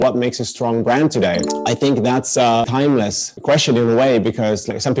What makes a strong brand today? I think that's a timeless question in a way, because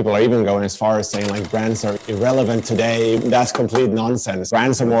some people are even going as far as saying brands are irrelevant today. That's complete nonsense.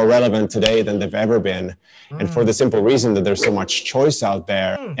 Brands are more relevant today than they've ever been. And for the simple reason that there's so much choice out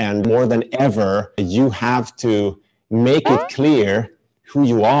there, and more than ever, you have to make it clear who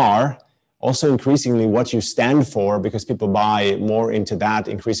you are, also increasingly what you stand for, because people buy more into that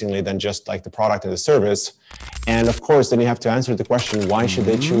increasingly than just the product and the service. And of course, then you have to answer the question, why should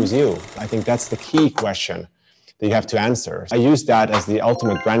they choose you? I think that's the key question that you have to answer. I use that as the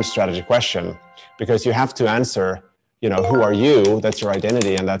ultimate brand strategy question, because you have to answer, who are you? That's your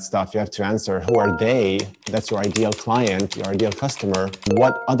identity and that stuff. You have to answer, who are they? That's your ideal client, your ideal customer.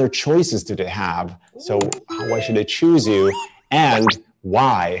 What other choices do they have? So why should they choose you? And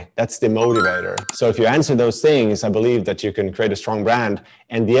why? That's the motivator. So if you answer those things, I believe that you can create a strong brand.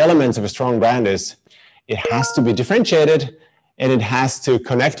 And the elements of a strong brand is it has to be differentiated, and it has to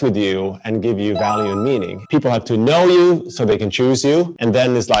connect with you and give you value and meaning. People have to know you so they can choose you. And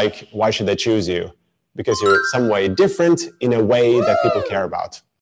then it's why should they choose you? Because you're some way different in a way that people care about.